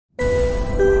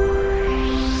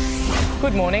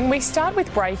Good morning. We start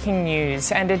with breaking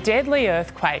news, and a deadly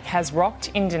earthquake has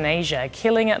rocked Indonesia,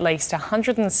 killing at least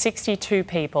 162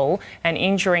 people and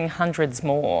injuring hundreds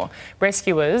more.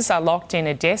 Rescuers are locked in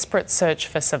a desperate search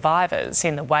for survivors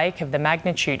in the wake of the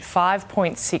magnitude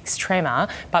 5.6 tremor,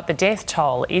 but the death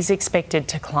toll is expected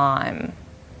to climb.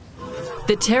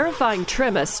 The terrifying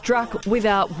tremor struck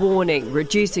without warning,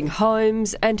 reducing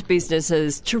homes and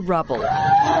businesses to rubble.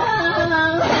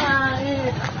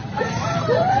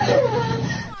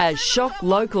 As shocked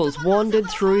locals wandered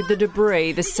through the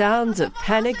debris, the sounds of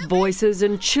panicked voices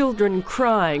and children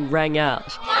crying rang out.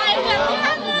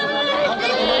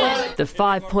 The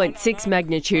 5.6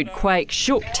 magnitude quake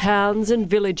shook towns and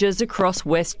villages across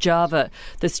West Java,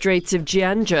 the streets of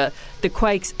Cianjur, the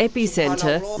quake's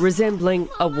epicentre, resembling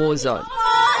a war zone.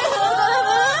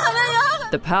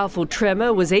 The powerful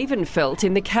tremor was even felt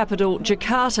in the capital,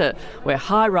 Jakarta, where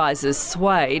high-rises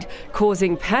swayed,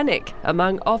 causing panic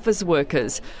among office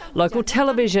workers. Local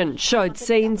television showed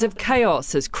scenes of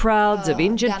chaos as crowds of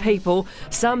injured people,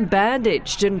 some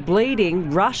bandaged and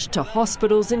bleeding, rushed to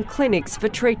hospitals and clinics for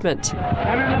treatment.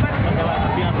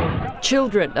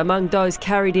 Children among those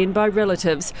carried in by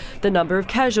relatives. The number of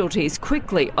casualties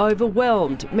quickly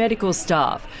overwhelmed medical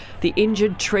staff. The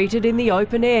injured treated in the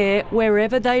open air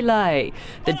wherever they lay.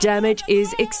 The damage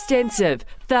is extensive,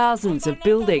 thousands of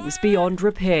buildings beyond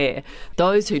repair.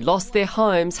 Those who lost their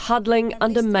homes huddling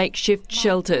under makeshift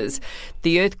shelters.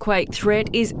 The earthquake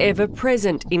threat is ever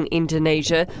present in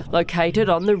Indonesia, located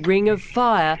on the Ring of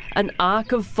Fire, an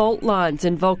arc of fault lines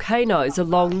and volcanoes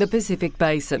along the Pacific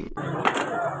Basin.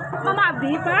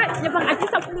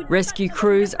 Rescue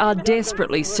crews are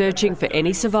desperately searching for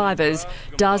any survivors.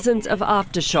 Dozens of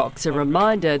aftershocks, a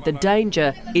reminder the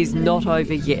danger is not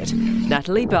over yet.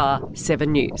 Natalie Barr,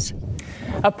 7 News.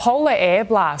 A polar air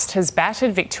blast has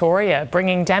battered Victoria,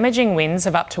 bringing damaging winds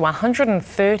of up to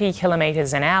 130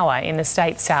 kilometres an hour in the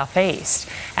state's southeast.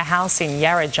 A house in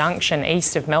Yarra Junction,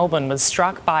 east of Melbourne, was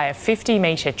struck by a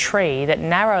 50-metre tree that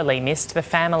narrowly missed the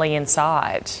family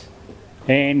inside.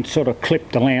 And sort of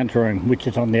clipped the lounge room, which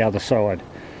is on the other side.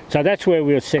 So that's where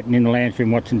we were sitting in the lounge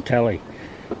room watching telly.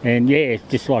 And yeah, it's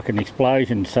just like an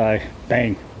explosion, so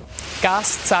bang.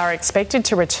 Gusts are expected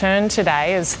to return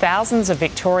today as thousands of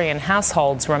Victorian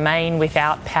households remain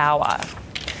without power.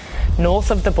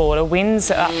 North of the border, winds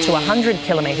up to 100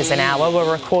 kilometres an hour were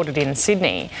recorded in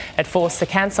Sydney. It forced the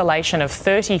cancellation of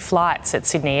 30 flights at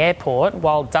Sydney Airport,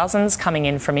 while dozens coming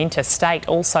in from interstate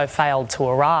also failed to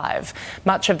arrive.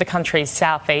 Much of the country's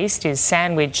southeast is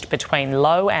sandwiched between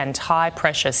low and high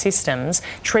pressure systems,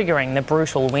 triggering the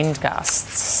brutal wind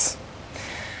gusts.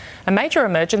 A major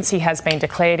emergency has been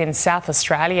declared in South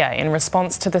Australia in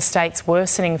response to the state's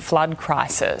worsening flood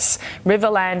crisis.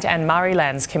 Riverland and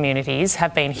Murraylands communities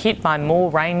have been hit by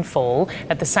more rainfall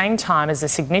at the same time as a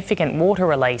significant water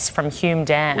release from Hume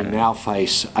Dam. We now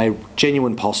face a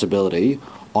genuine possibility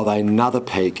of another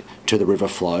peak to the river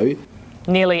flow.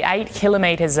 Nearly 8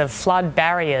 kilometres of flood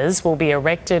barriers will be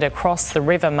erected across the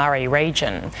River Murray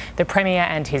region. The Premier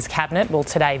and his cabinet will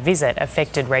today visit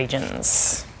affected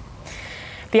regions.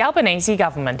 The Albanese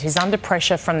government is under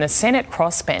pressure from the Senate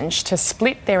crossbench to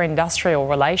split their industrial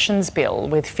relations bill,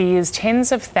 with fears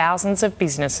tens of thousands of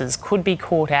businesses could be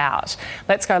caught out.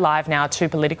 Let's go live now to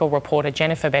political reporter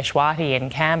Jennifer Beshwati in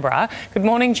Canberra. Good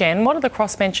morning, Jen. What are the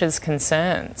crossbench's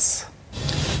concerns?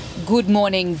 Good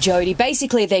morning, Jody.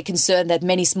 Basically, they're concerned that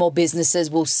many small businesses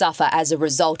will suffer as a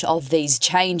result of these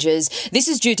changes. This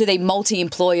is due to the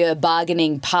multi-employer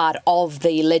bargaining part of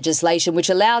the legislation, which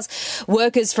allows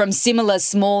workers from similar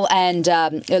small and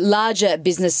larger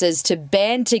businesses to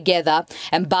band together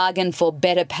and bargain for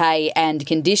better pay and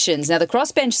conditions. Now, the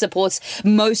crossbench supports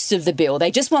most of the bill.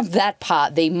 They just want that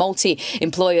part, the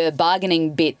multi-employer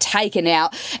bargaining bit, taken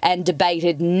out and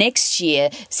debated next year,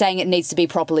 saying it needs to be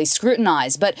properly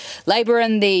scrutinised. But Labor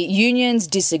and the unions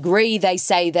disagree. They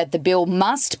say that the bill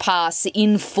must pass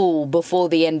in full before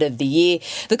the end of the year.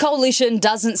 The coalition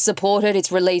doesn't support it.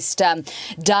 It's released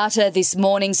data this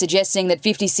morning suggesting that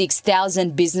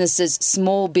 56,000 businesses,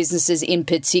 small businesses in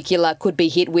particular, could be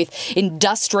hit with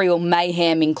industrial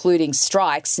mayhem, including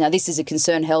strikes. Now, this is a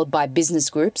concern held by business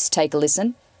groups. Take a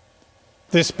listen.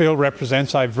 This bill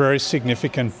represents a very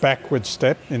significant backward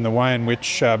step in the way in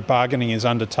which bargaining is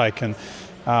undertaken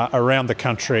around the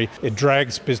country. It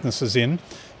drags businesses in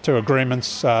to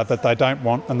agreements that they don't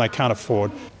want and they can't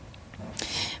afford.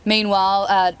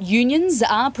 Meanwhile, unions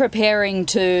are preparing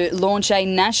to launch a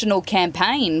national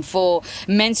campaign for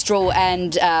menstrual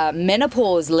and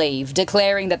menopause leave,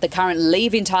 declaring that the current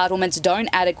leave entitlements don't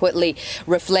adequately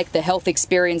reflect the health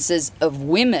experiences of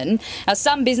women. Now,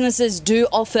 some businesses do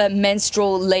offer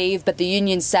menstrual leave, but the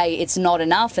unions say it's not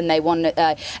enough, and they want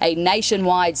a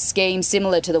nationwide scheme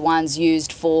similar to the ones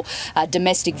used for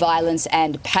domestic violence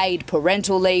and paid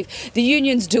parental leave. The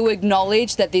unions do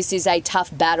acknowledge that this is a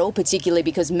tough battle, particularly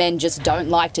because men just don't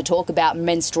like to talk about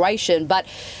menstruation. But,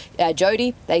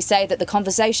 Jody, they say that the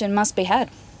conversation must be had.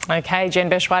 OK, Jen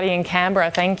Beshwadi in Canberra,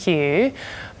 thank you.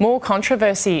 More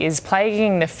controversy is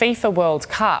plaguing the FIFA World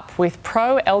Cup, with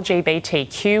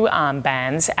pro-LGBTQ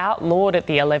armbands outlawed at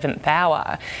the 11th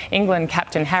hour. England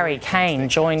captain Harry Kane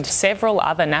joined several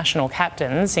other national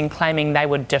captains in claiming they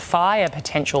would defy a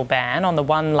potential ban on the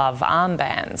One Love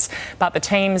armbands. But the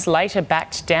teams later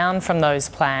backed down from those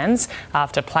plans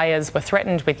after players were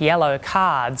threatened with yellow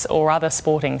cards or other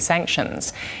sporting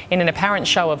sanctions. In an apparent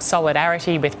show of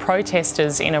solidarity with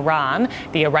protesters in Iran,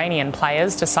 the Iranian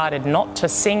players decided not to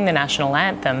sing the national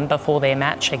anthem before their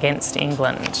match against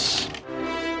England.